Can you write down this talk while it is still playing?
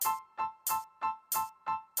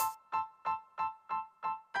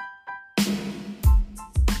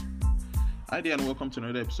Hi there, and welcome to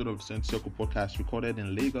another episode of the Saint Circle podcast, recorded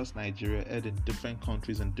in Lagos, Nigeria, aired in different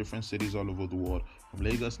countries and different cities all over the world. From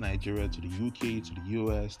Lagos, Nigeria to the UK, to the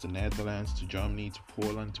US, to Netherlands, to Germany, to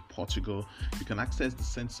Poland, to Portugal. You can access the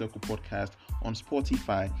Saint Circle podcast on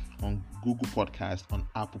Spotify, on Google Podcast, on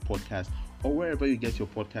Apple Podcast, or wherever you get your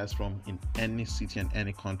podcast from in any city and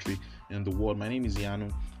any country in the world. My name is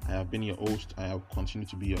Yanu. I have been your host. I have continued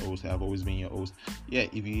to be your host. I have always been your host. Yeah,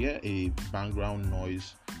 if you hear a background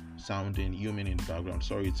noise sounding human in the background,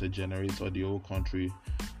 sorry, it's a generator. The whole country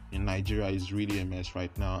in Nigeria is really a mess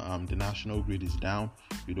right now. The national grid is down.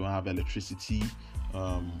 We don't have electricity.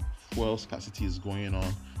 Fuel scarcity is going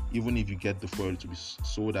on. Even if you get the fuel to be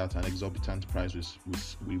sold at an exorbitant price,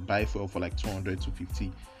 we buy fuel for like 200 to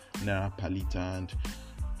 50 naira per liter, and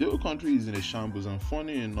the whole country is in a shambles. And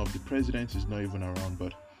funny enough, the president is not even around,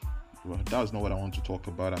 but well, that's not what I want to talk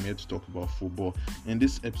about. I'm here to talk about football. In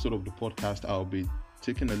this episode of the podcast, I'll be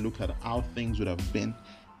taking a look at how things would have been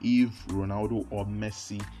if Ronaldo or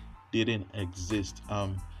Messi didn't exist.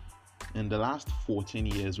 In the last 14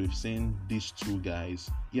 years, we've seen these two guys.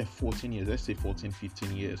 14 years. Let's say 14,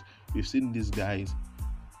 15 years. We've seen these guys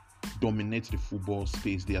dominate the football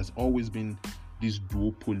space. There has always been this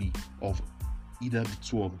duopoly of either the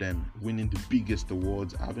two of them winning the biggest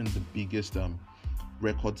awards, having the biggest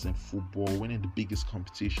records in football, winning the biggest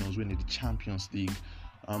competitions, winning the Champions League,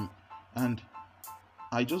 and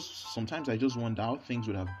sometimes I just wonder how things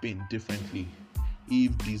would have been differently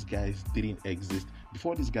if these guys didn't exist.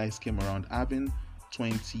 Before these guys came around, having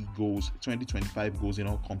 20 goals, 25 goals in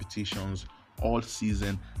all competitions all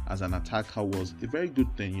season as an attacker was a very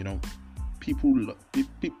good thing. You know, people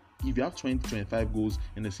if you have 25 goals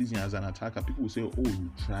in a season as an attacker, people will say, oh,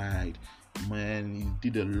 you tried. Man, he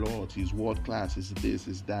did a lot. He's world class. He's this,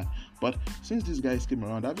 he's that. But since these guys came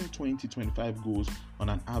around, having 25 goals on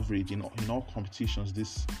an average in all competitions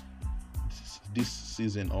this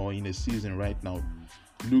season, or in a season right now,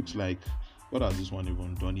 looks like, what has this one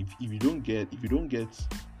even done? If you don't get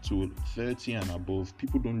to 30 and above,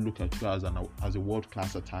 people don't look at you as a world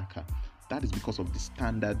class attacker. That is because of the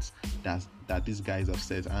standards that these guys have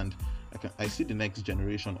set, and I see the next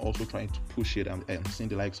generation also trying to push it. I'm seeing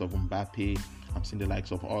the likes of Mbappe. I'm seeing the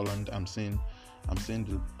likes of Holland. I'm seeing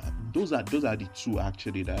those are the two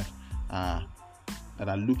actually that are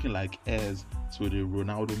looking like heirs to the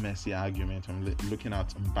Ronaldo Messi argument. I'm looking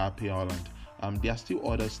at Mbappe, Holland. There are still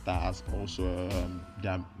other stars also.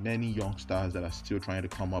 There are many young stars that are still trying to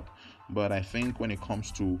come up, but I think when it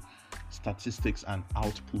comes to statistics and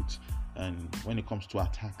output, and when it comes to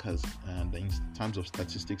attackers, and in terms of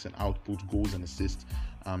statistics and output, goals and assists,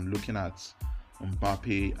 looking at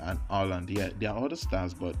Mbappe and Haaland, there are other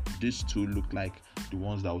stars, but these two look like the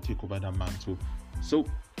ones that will take over that mantle. So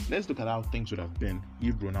let's look at how things would have been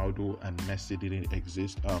if Ronaldo and Messi didn't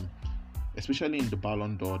exist. Especially in the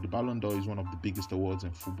Ballon d'Or. The Ballon d'Or is one of the biggest awards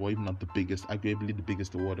in football, if not the biggest, arguably the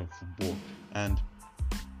biggest award in football. And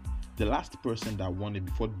the last person that won it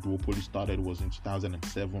before the duopoly started was in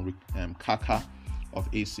 2007, Kaká of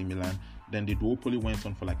AC Milan. Then the duopoly went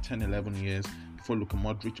on for like 10-11 years before Luka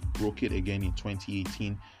Modric broke it again in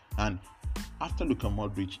 2018. And after Luka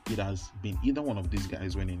Modric, it has been either one of these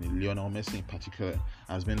guys winning it. Lionel Messi in particular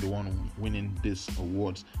has been the one winning these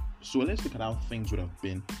awards. So let's look at how things would have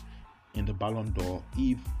been in the Ballon d'Or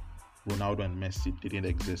if Ronaldo and Messi didn't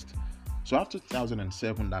exist. So after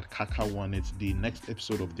 2007 that Kaká won it, the next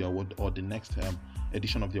episode of the award, or the next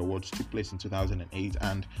edition of the awards, took place in 2008,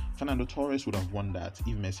 and Fernando Torres would have won that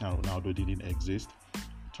if Messi and Ronaldo didn't exist.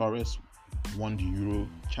 Torres won the Euro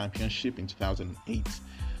Championship in 2008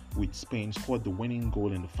 with Spain, scored the winning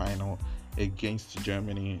goal in the final against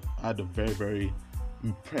Germany, had a very, very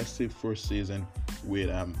impressive first season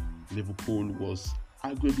with Liverpool, was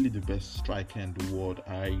arguably the best striker in the world.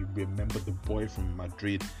 I remember the boy from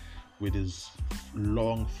Madrid with his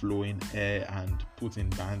long flowing hair and putting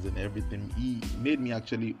bands and everything. He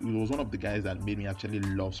was one of the guys that made me actually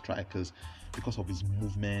love strikers because of his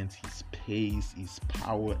movement, his pace, his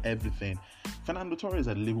power, everything. Fernando Torres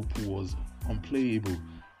at Liverpool was unplayable,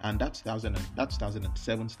 and that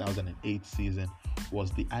 2007-2008 season was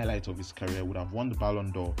the highlight of his career. Would have won the Ballon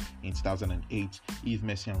d'Or in 2008 if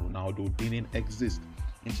Messi and Ronaldo didn't exist.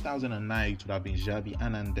 In 2009, it would have been Xavi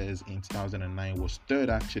Hernandez. In 2009 was third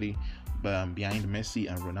actually, behind Messi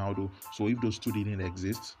and Ronaldo. So if those two didn't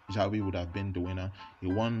exist, Xavi would have been the winner. He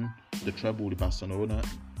won the treble with Barcelona.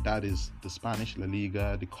 That is the Spanish La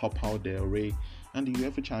Liga, the Copa del Rey, and the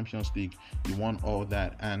UEFA Champions League. He won all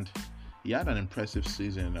that, and he had an impressive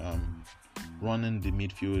season running the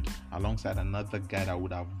midfield alongside another guy that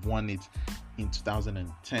would have won it in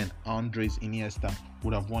 2010. Andres Iniesta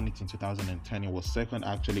would have won it in 2010. He was second,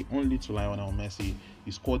 actually, only to Lionel Messi.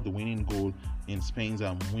 He scored the winning goal in Spain's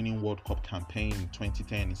winning World Cup campaign in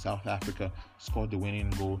 2010 in South Africa. Scored the winning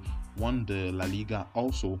goal, won the La Liga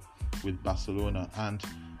also with Barcelona, and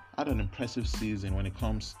had an impressive season when it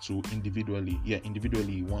comes to individually.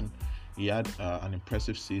 Individually he won. He had an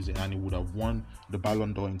impressive season, and he would have won the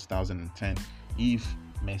Ballon d'Or in 2010 if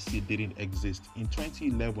Messi didn't exist. In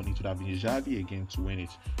 2011, it would have been Xavi again to win it.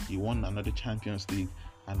 He won another Champions League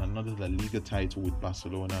and another La Liga title with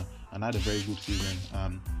Barcelona, and had a very good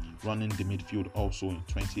season running the midfield also in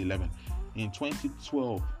 2011. In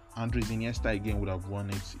 2012, Andres Iniesta again would have won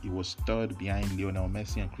it. He was third behind Lionel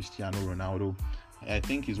Messi and Cristiano Ronaldo. I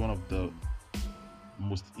think it's the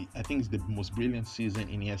most brilliant season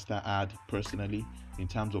Iniesta had personally in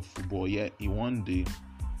terms of football. Yeah, he won the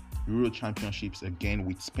Euro Championships again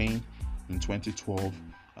with Spain in 2012.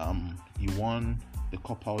 He won the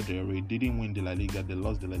Copa del Rey. Didn't win the La Liga. They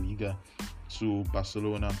lost the La Liga to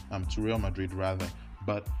Barcelona, to Real Madrid rather.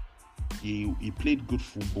 But he played good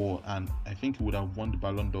football, and I think he would have won the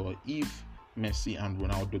Ballon d'Or if Messi and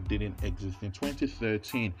Ronaldo didn't exist. In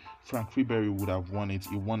 2013, Frank Ribery would have won it.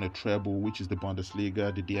 He won a treble, which is the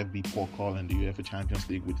Bundesliga, the DFB Pokal, and the UEFA Champions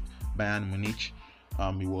League with Bayern Munich.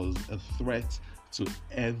 He was a threat to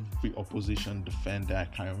every opposition defender. I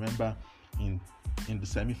can remember in the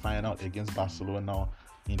semi-final against Barcelona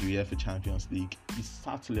in the UEFA Champions League, he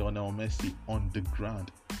sat Lionel Messi on the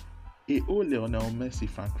ground. Lionel Messi,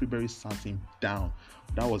 Frank Ribery sat him down.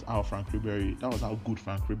 That was how good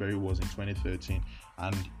Frank Ribery was in 2013,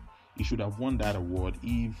 and he should have won that award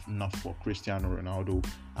if not for Cristiano Ronaldo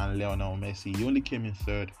and Lionel Messi. He only came in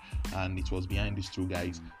third, and it was behind these two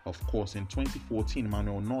guys. Of course, in 2014,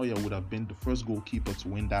 Manuel Neuer would have been the first goalkeeper to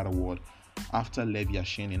win that award after Lev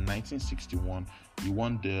Yashin in 1961. He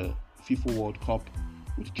won the FIFA World Cup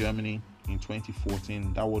with Germany in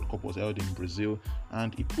 2014. That World Cup was held in Brazil,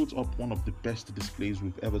 and he put up one of the best displays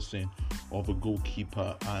we've ever seen of a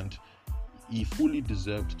goalkeeper, and he fully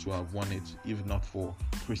deserved to have won it if not for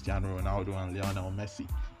Cristiano Ronaldo and Lionel Messi.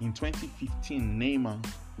 In 2015, Neymar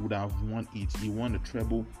would have won it. He won the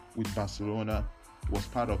treble with Barcelona. He was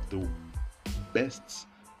part of the best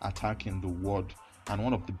attack in the world and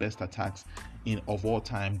one of the best attacks of all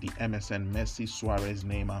time, the MSN Messi, Suarez,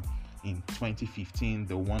 Neymar. In 2015,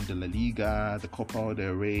 they won the La Liga, the Copa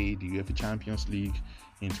del Rey, the UEFA Champions League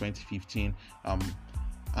in 2015.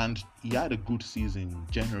 And he had a good season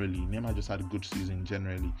generally. Neymar just had a good season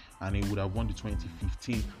generally, and he would have won the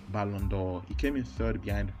 2015 Ballon d'Or. He came in third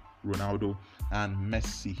behind Ronaldo and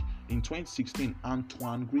Messi. In 2016,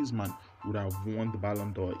 Antoine Griezmann would have won the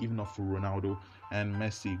Ballon d'Or if not for Ronaldo and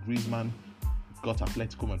Messi. Griezmann got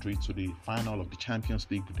Atletico Madrid to the final of the Champions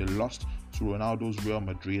League. They lost to Ronaldo's Real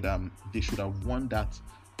Madrid. They should have won that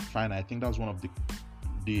final. I think that was one of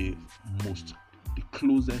the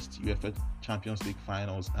closest UEFA Champions League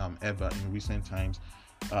finals ever in recent times.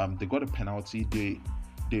 They got a penalty.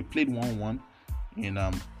 They played 1-1 in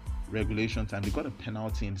regulation time. They got a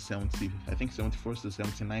penalty in the 71st to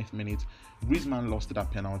 79th minute. Griezmann lost that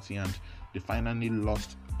penalty, and they finally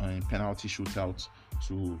lost in penalty shootouts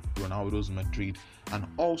to Ronaldo's Madrid. And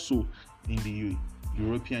also in the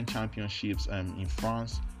European Championships in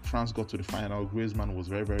France got to the final. Griezmann was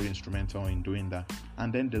very, very instrumental in doing that.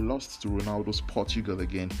 And then they lost to Ronaldo's Portugal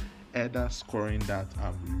again. Eder scoring that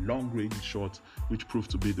long-range shot, which proved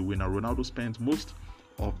to be the winner. Ronaldo spent most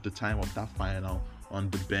of the time of that final on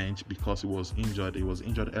the bench because he was injured. He was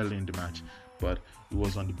injured early in the match, but he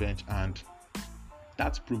was on the bench, and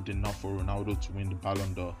that's proved enough for Ronaldo to win the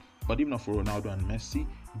Ballon d'Or. But even not for Ronaldo and Messi,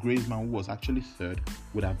 Griezmann, who was actually third,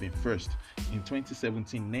 would have been first. In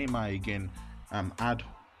 2017, Neymar again had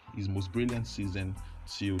his most brilliant season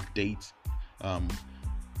to date.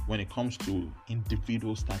 When it comes to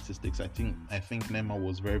individual statistics, I think Neymar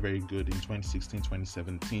was very, very good in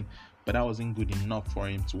 2016-2017, but that wasn't good enough for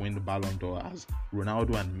him to win the Ballon d'Or, as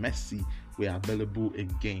Ronaldo and Messi were available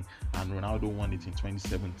again, and Ronaldo won it in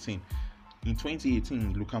 2017. In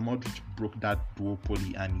 2018, Luka Modric broke that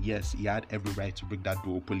duopoly, and yes, he had every right to break that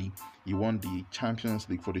duopoly. He won the Champions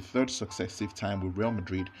League for the third successive time with Real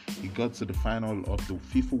Madrid. He got to the final of the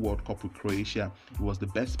FIFA World Cup with Croatia. He was the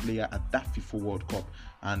best player at that FIFA World Cup,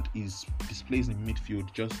 and his displays in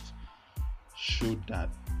midfield just showed that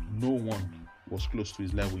no one was close to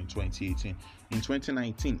his level in 2018. In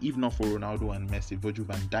 2019, if not for Ronaldo and Messi, Virgil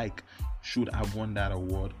van Dijk should have won that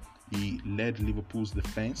award. He led Liverpool's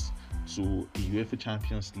defense to the UEFA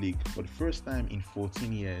Champions League for the first time in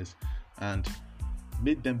 14 years, and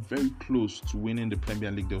made them very close to winning the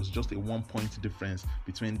Premier League. There was just a 1 point difference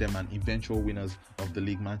between them and eventual winners of the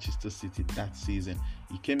league, Manchester City, that season.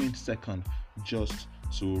 He came in second just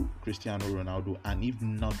to Cristiano Ronaldo, and if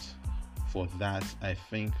not for that,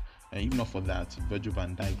 Virgil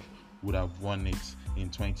van Dijk would have won it in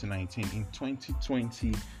 2019. In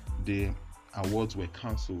 2020, the awards were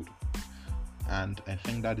cancelled, and I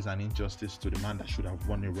think that is an injustice to the man that should have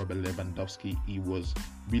won it, Robert Lewandowski. He was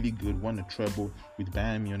really good, won a treble with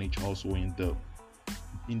Bayern Munich, also in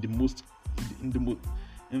the most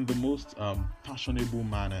fashionable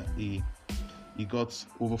manner. He got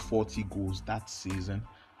over 40 goals that season.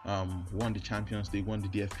 Won the Champions League, won the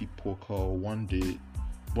DFB Pokal, won the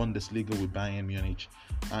Bundesliga with Bayern Munich,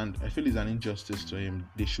 and I feel it's an injustice to him.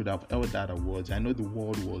 They should have held that awards. I know the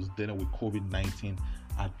world was dealing with COVID-19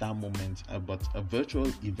 at that moment, but a virtual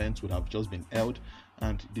event would have just been held,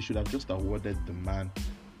 and they should have just awarded the man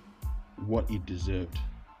what he deserved.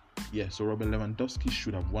 Yeah, so Robert Lewandowski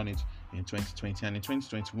should have won it in 2020, and in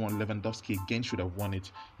 2021, Lewandowski again should have won it.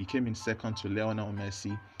 He came in second to Lionel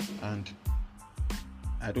Messi, and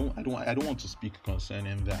I don't want to speak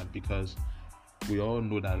concerning that, because we all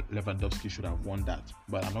know that Lewandowski should have won that,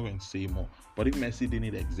 but I'm not going to say more. But if Messi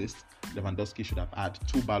didn't exist, Lewandowski should have had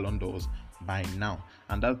 2 Ballon d'Ors by now,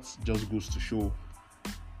 and that just goes to show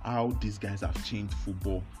how these guys have changed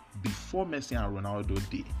football. Before Messi and Ronaldo,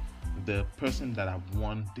 the person that have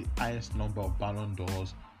won the highest number of Ballon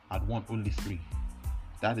d'Ors had won only 3.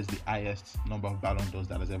 That is the highest number of Ballon d'Ors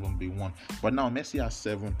that has ever been won. But now Messi has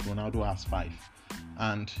 7, Ronaldo has 5,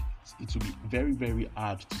 and it will be very, very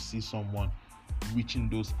hard to see someone reaching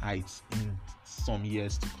those heights in some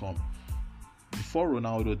years to come. Before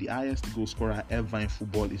Ronaldo, the highest goal scorer ever in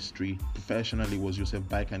football history professionally was Josef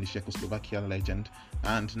Bajka, the Czechoslovakian legend,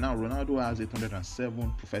 and now Ronaldo has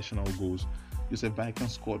 807 professional goals. Josef Bajka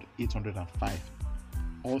scored 805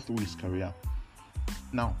 all through his career.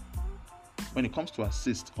 Now, when it comes to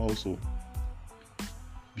assists also,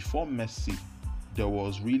 before Messi, there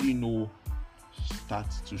was really no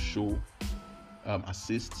stats to show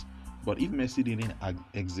assists. But if Messi didn't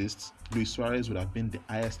exist, Luis Suarez would have been the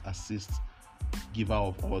highest assist giver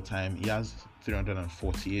of all time. He has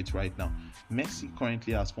 348 right now. Messi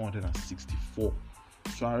currently has 464.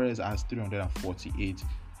 Suarez has 348.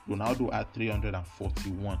 Ronaldo had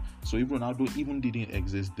 341. So if Ronaldo even didn't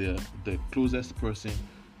exist, the closest person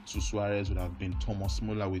to Suarez would have been Thomas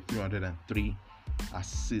Muller with 303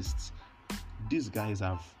 assists. These guys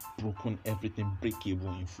have broken everything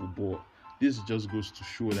breakable in football. This just goes to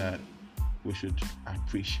show that we should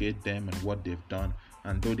appreciate them and what they've done.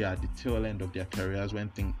 And though they are at the tail end of their careers,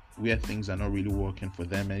 where things are not really working for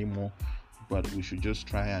them anymore, but we should just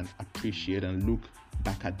try and appreciate and look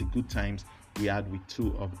back at the good times we had with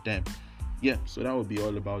 2 of them. Yeah, so that would be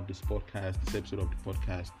all about this episode of the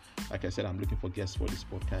podcast. Like I said, I'm looking for guests for this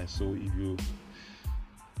podcast. So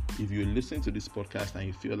if you listen to this podcast and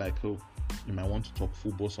you feel like, you might want to talk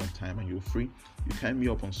football sometime and you're free, you can hit me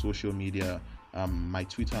up on social media. My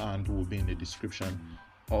Twitter handle will be in the description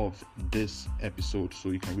of this episode, so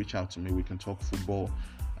you can reach out to me. We can talk football,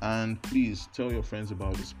 and please tell your friends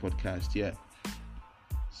about this podcast,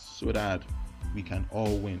 so that we can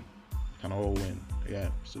all win.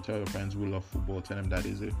 So tell your friends who love football, tell them that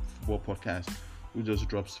is a football podcast who just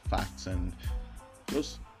drops facts and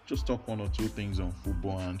just talk 1 or 2 things on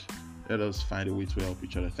football, and let us find a way to help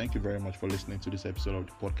each other. Thank you very much for listening to this episode of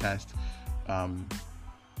the podcast.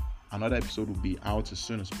 Another episode will be out as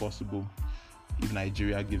soon as possible if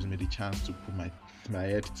Nigeria gives me the chance to put my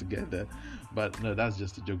head together. But no, that's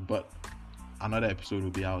just a joke. But another episode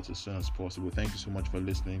will be out as soon as possible. Thank you so much for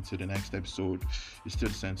listening to the next episode. It's still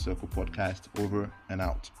the Center Circle Podcast. Over and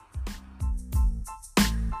out.